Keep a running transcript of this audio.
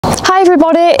Hi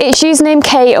everybody, it's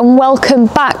Usernamekate and welcome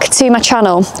back to my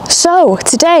channel. So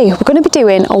today we're going to be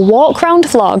doing a walk round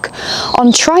vlog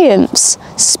on Triumph's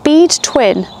Speed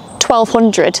Twin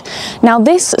 1200. Now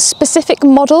this specific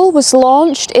model was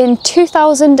launched in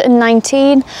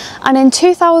 2019 and in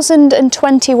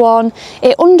 2021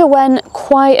 it underwent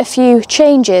quite a few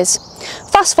changes.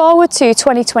 Fast forward to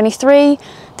 2023,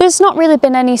 there's not really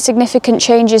been any significant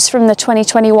changes from the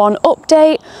 2021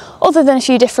 update, other than a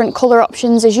few different colour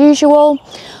options as usual.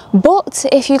 But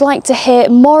if you'd like to hear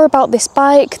more about this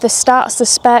bike, the stats, the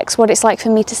specs, what it's like for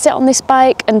me to sit on this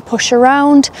bike and push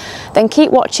around, then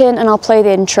keep watching and I'll play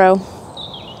the intro.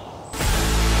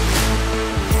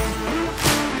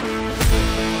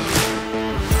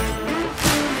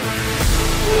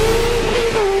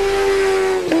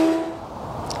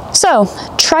 So,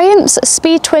 Triumph's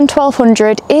Speed Twin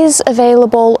 1200 is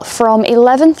available from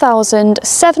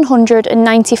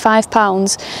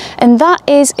 £11,795, and that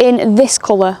is in this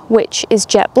colour, which is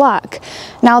jet black.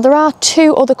 Now there are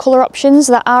two other colour options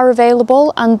that are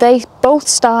available and they both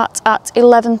start at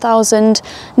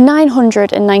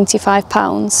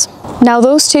 £11,995. Now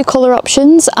those two colour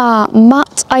options are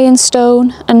matte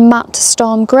ironstone and matte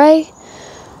storm grey,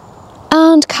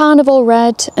 and carnival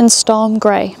red and storm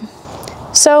grey.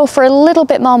 So for a little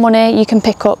bit more money you can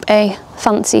pick up a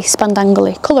fancy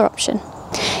spandangly colour option.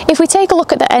 If we take a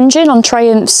look at the engine on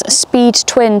Triumph's Speed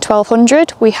Twin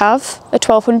 1200, we have a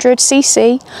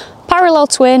 1200cc parallel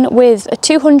twin with a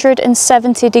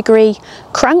 270-degree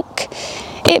crank.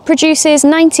 It produces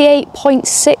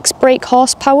 98.6 brake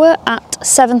horsepower at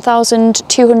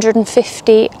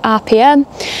 7,250 RPM,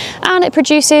 and it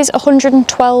produces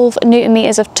 112 Newton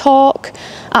meters of torque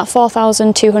at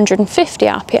 4,250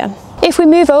 RPM. If we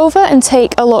move over and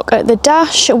take a look at the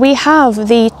dash, we have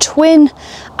the twin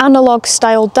analog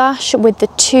style dash with the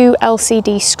two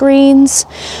LCD screens.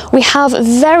 We have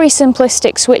very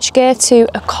simplistic switchgear to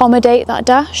accommodate that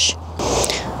dash.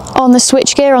 On the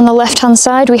switchgear on the left hand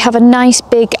side we have a nice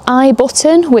big I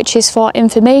button, which is for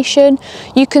information.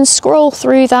 You can scroll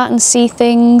through that and see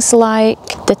things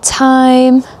like the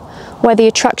time, whether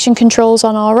your traction control's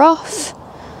on or off,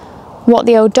 what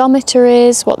the odometer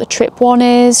is, what the trip 1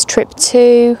 is, trip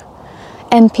 2,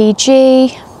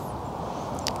 MPG,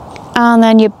 and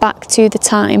then you're back to the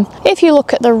time. If you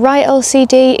look at the right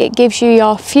LCD, it gives you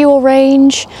your fuel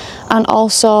range and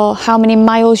also how many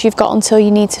miles you've got until you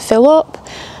need to fill up,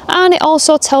 and it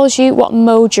also tells you what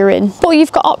mode you're in. But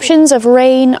you've got options of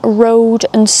rain, road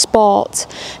and sport.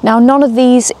 Now none of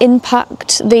these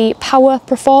impact the power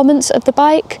performance of the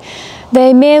bike.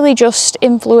 They merely just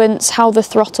influence how the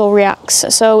throttle reacts.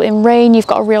 So in rain you've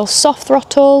got a real soft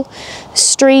throttle,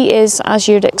 street is as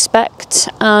you'd expect,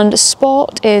 and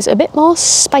sport is a bit more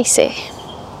spicy.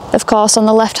 Of course on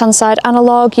the left hand side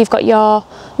analog you've got your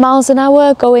miles an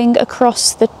hour going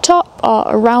across the top, or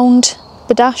around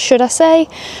the dash should I say,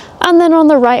 and then on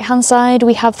the right hand side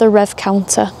we have the rev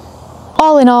counter.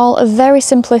 All in all, a very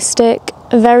simplistic,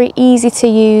 very easy to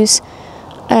use,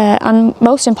 and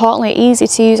most importantly easy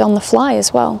to use on the fly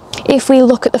as well. If we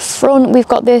look at the front, we've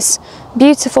got this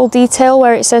beautiful detail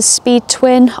where it says Speed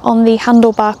Twin on the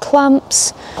handlebar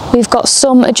clamps. We've got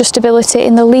some adjustability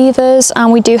in the levers,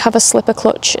 and we do have a slipper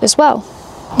clutch as well.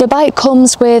 The bike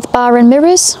comes with bar and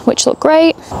mirrors, which look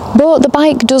great, but the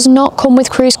bike does not come with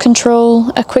cruise control,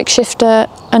 a quick shifter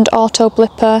and auto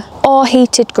blipper, or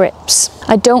heated grips.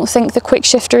 I don't think the quick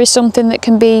shifter is something that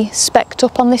can be specced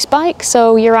up on this bike,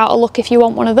 so you're out of luck if you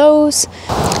want one of those.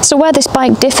 So where this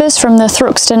bike differs from the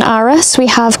Thruxton RS, we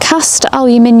have cast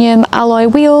aluminium alloy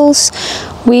wheels,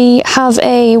 we have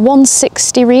a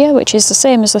 160 rear, which is the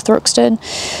same as the Thruxton,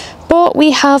 but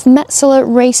we have Metzeler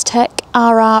Racetech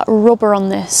RR rubber on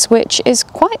this, which is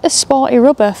quite a sporty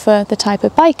rubber for the type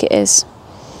of bike it is.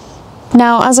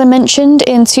 Now, as I mentioned,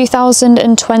 in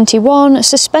 2021,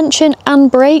 suspension and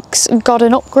brakes got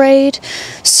an upgrade.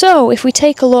 So if we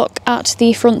take a look at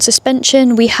the front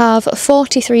suspension, we have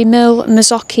 43mm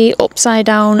Mazzocchi upside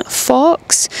down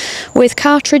forks with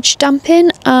cartridge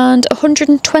damping and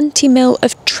 120mm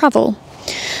of travel.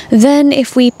 Then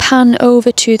if we pan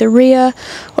over to the rear,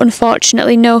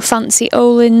 unfortunately no fancy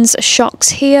Öhlins shocks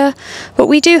here, but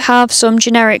we do have some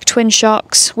generic twin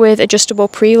shocks with adjustable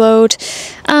preload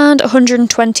and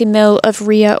 120mm of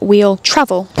rear wheel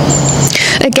travel.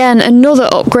 Again, another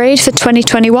upgrade for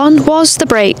 2021 was the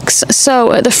brakes.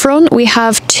 So at the front we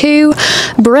have two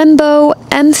Brembo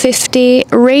M50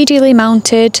 radially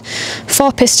mounted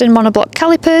 4-piston monoblock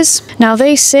calipers. Now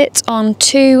they sit on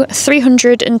two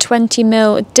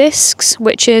 320mm discs,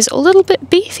 which is a little bit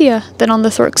beefier than on the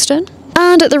Thruxton.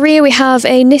 And at the rear we have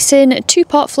a Nissin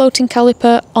 2-pot floating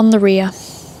caliper on the rear.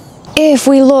 If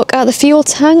we look at the fuel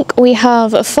tank, we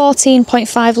have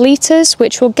 14.5 litres,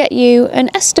 which will get you an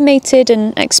estimated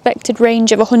and expected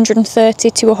range of 130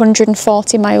 to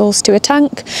 140 miles to a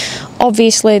tank.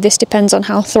 Obviously, this depends on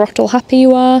how throttle happy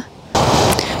you are.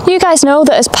 You guys know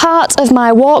that as part of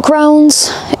my walk rounds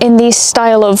in these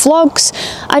style of vlogs,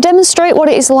 I demonstrate what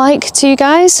it is like to you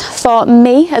guys. For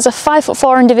me, as a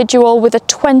 5'4" individual with a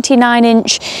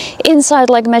 29-inch inside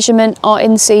leg measurement or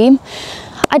inseam,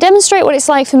 I demonstrate what it's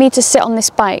like for me to sit on this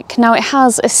bike. Now, it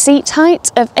has a seat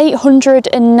height of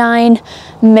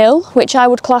 809mm, which I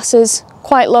would class as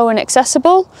quite low and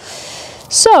accessible.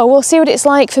 So we'll see what it's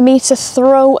like for me to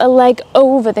throw a leg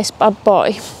over this bad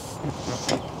boy.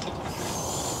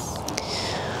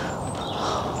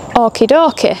 Okie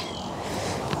dokie.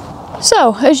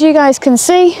 So, as you guys can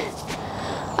see,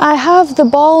 I have the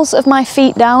balls of my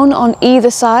feet down on either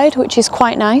side, which is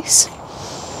quite nice.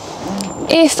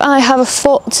 If I have a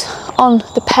foot on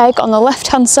the peg on the left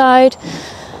hand side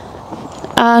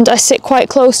and I sit quite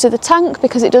close to the tank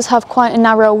because it does have quite a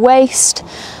narrow waist,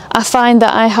 I find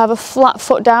that I have a flat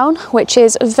foot down, which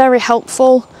is very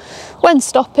helpful when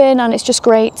stopping, and it's just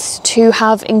great to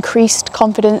have increased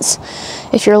confidence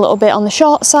if you're a little bit on the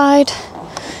short side.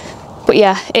 But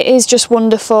yeah, it is just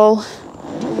wonderful.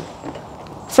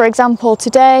 For example,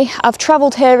 today I've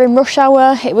travelled here in rush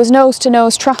hour, it was nose to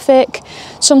nose traffic.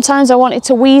 Sometimes I wanted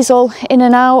to weasel in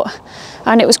and out,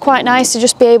 and it was quite nice to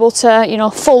just be able to, you know,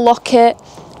 full lock it,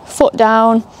 foot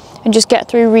down, and just get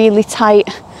through really tight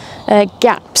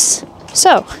gaps.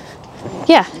 So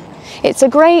yeah, it's a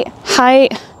great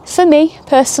height for me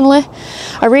personally.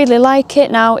 I really like it.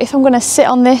 Now, if I'm going to sit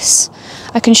on this,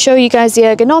 I can show you guys the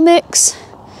ergonomics.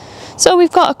 So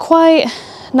we've got a quite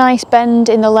nice bend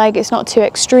in the leg, it's not too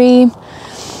extreme,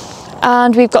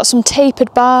 and we've got some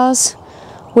tapered bars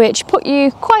which put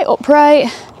you quite upright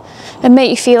and make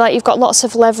you feel like you've got lots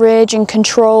of leverage and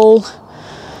control,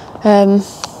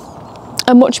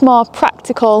 a much more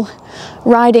practical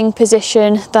riding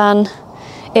position than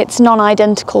its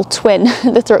non-identical twin,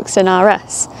 the Thruxton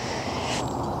RS.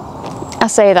 I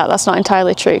say that, that's not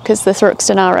entirely true, because the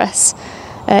Thruxton RS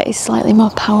is slightly more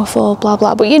powerful, blah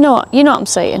blah, but you know what I'm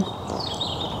saying.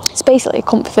 It's basically a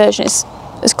comfort version. It's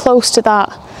as close to that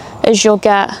as you'll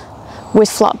get with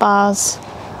flat bars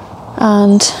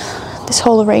and this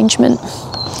whole arrangement.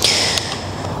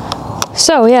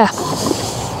 So yeah,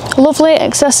 lovely,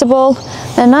 accessible,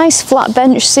 a nice flat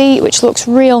bench seat which looks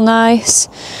real nice,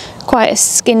 quite a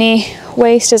skinny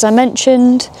waist as I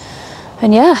mentioned,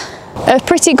 and yeah, a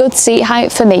pretty good seat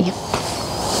height for me.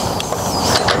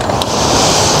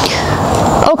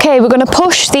 Okay, we're going to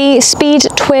push the Speed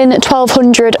Twin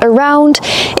 1200 around.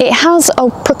 It has a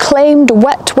proclaimed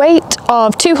wet weight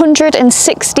of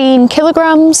 216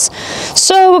 kilograms,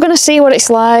 so we're going to see what it's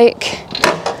like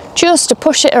just to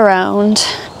push it around.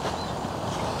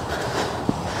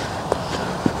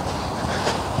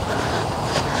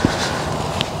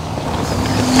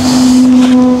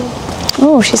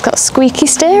 Oh, she's got squeaky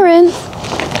steering.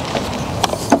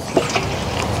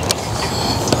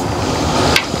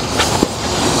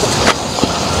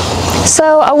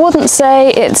 So I wouldn't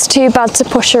say it's too bad to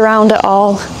push around at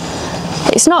all.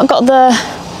 It's not got the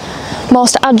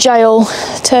most agile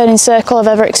turning circle I've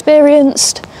ever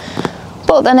experienced,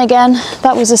 but then again,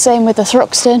 that was the same with the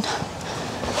Thruxton.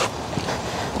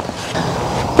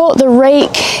 But the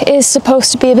rake is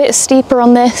supposed to be a bit steeper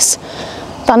on this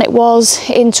than it was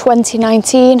in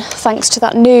 2019, thanks to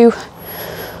that new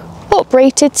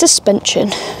uprated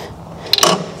suspension.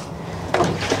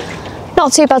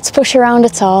 Not too bad to push around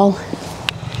at all.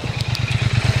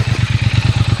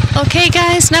 Okay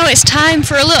guys, now it's time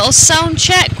for a little sound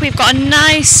check. We've got a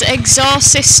nice exhaust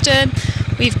system.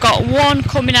 We've got one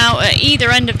coming out at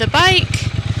either end of the bike.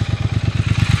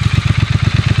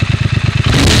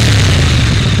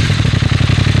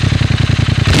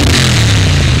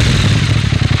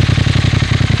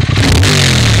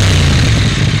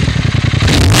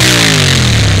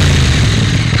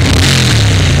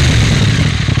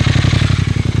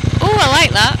 Oh, I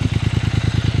like that.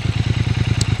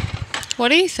 What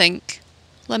do you think?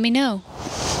 Let me know.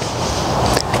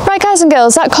 Right guys and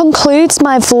girls, that concludes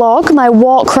my vlog, my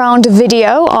walk round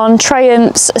video on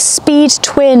Triumph's Speed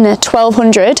Twin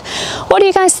 1200. What do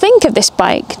you guys think of this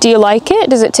bike? Do you like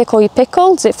it? Does it tickle your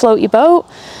pickle? Does it float your boat?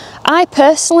 I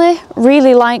personally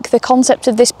really like the concept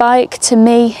of this bike. To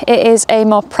me, it is a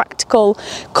more practical,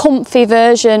 comfy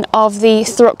version of the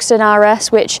Thruxton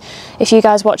RS, which if you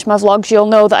guys watch my vlogs, you'll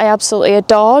know that I absolutely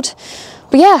adored.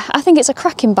 But yeah, I think it's a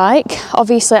cracking bike.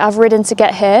 Obviously, I've ridden to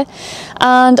get here,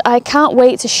 and I can't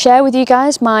wait to share with you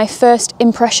guys my first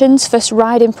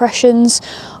ride impressions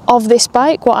of this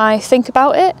bike, what I think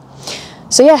about it.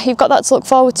 So yeah, you've got that to look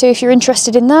forward to if you're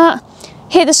interested in that.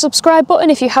 Hit the subscribe button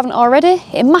if you haven't already.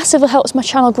 It massively helps my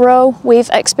channel grow. We've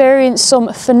experienced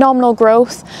some phenomenal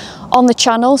growth on the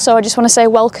channel, so I just want to say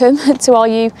welcome to all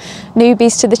you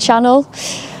newbies to the channel.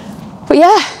 But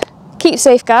yeah, keep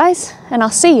safe guys, and I'll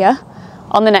see you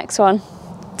on the next one.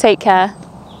 Take care.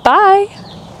 Bye.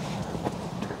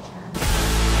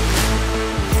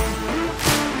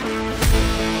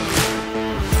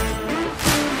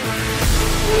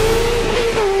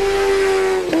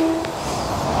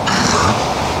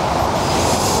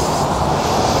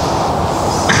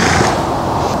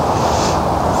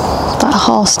 That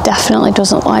horse definitely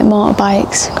doesn't like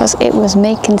motorbikes because it was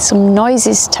making some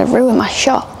noises to ruin my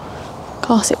shot. Of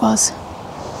course it was.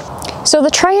 So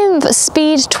the Triumph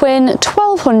Speed Twin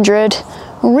 1200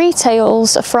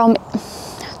 retails from...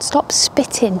 Stop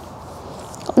spitting.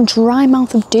 Dry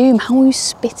mouth of doom, how are you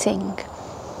spitting?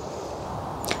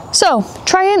 So,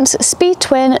 Triumph's Speed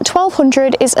Twin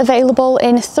 1200 is available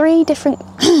in 3 different...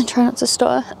 try not to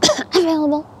stutter.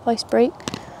 Available. Voice break.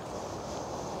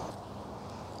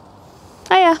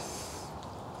 Oh yeah.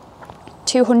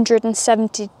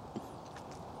 270